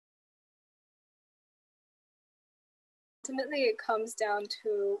Ultimately, it comes down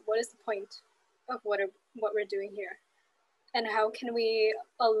to what is the point of what we're doing here, and how can we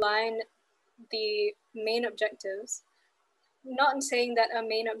align the main objectives. Not saying that a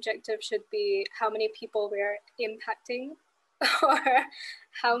main objective should be how many people we're impacting or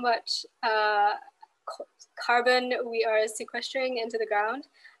how much carbon we are sequestering into the ground.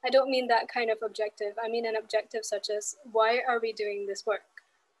 I don't mean that kind of objective. I mean an objective such as, why are we doing this work?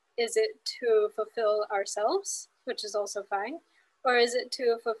 Is it to fulfill ourselves, which is also fine, or is it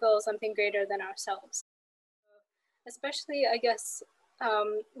to fulfill something greater than ourselves? Especially, I guess,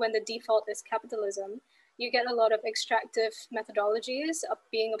 when the default is capitalism, you get a lot of extractive methodologies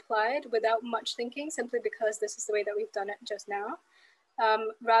being applied without much thinking, simply because this is the way that we've done it just now,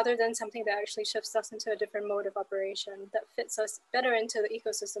 rather than something that actually shifts us into a different mode of operation that fits us better into the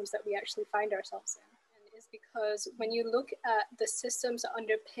ecosystems that we actually find ourselves in. And it's because when you look at the systems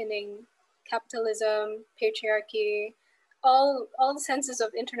underpinning capitalism, patriarchy, all the senses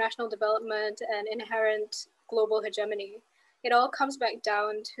of international development and inherent global hegemony, it all comes back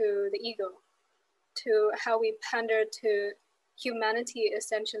down to the ego, to how we pander to humanity,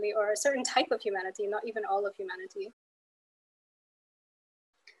 essentially, or a certain type of humanity, not even all of humanity.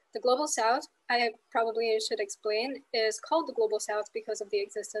 The Global South, I probably should explain, is called the Global South because of the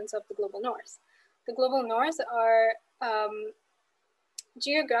existence of the Global North. The Global North are,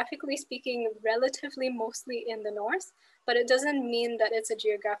 geographically speaking, relatively mostly in the north, but it doesn't mean that it's a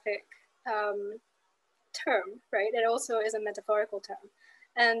geographic term, right? It also is a metaphorical term.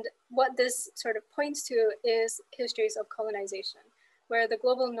 And what this sort of points to is histories of colonization, where the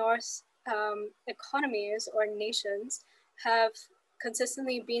global north economies or nations have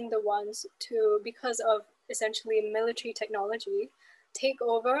consistently been the ones to, because of essentially military technology, take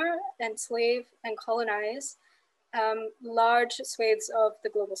over, enslave, and colonize large swathes of the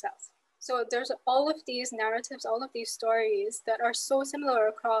global south. So there's all of these narratives, all of these stories that are so similar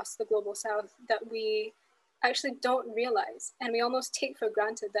across the global south that we actually don't realize, and we almost take for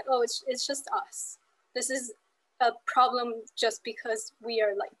granted that, oh, it's just us. This is a problem just because we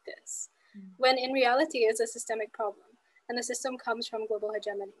are like this. When in reality it's a systemic problem, and the system comes from global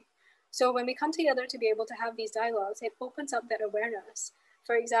hegemony. So when we come together to be able to have these dialogues, it opens up that awareness.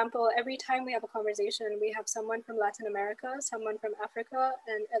 For example, every time we have a conversation, we have someone from Latin America, someone from Africa,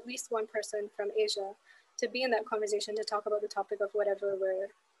 and at least one person from Asia to be in that conversation to talk about the topic of whatever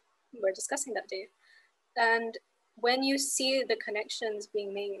we're discussing that day. And when you see the connections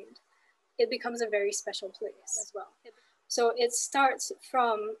being made, it becomes a very special place as well. So it starts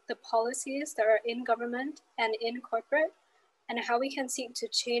from the policies that are in government and in corporate, and how we can seek to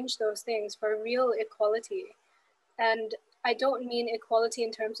change those things for real equality. And I don't mean equality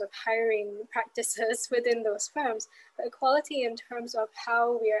in terms of hiring practices within those firms, but equality in terms of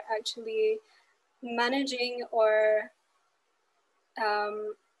how we are actually managing or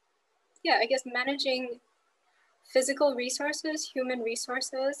managing physical resources, human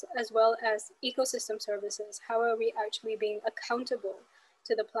resources, as well as ecosystem services. How are we actually being accountable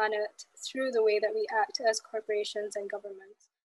to the planet through the way that we act as corporations and governments?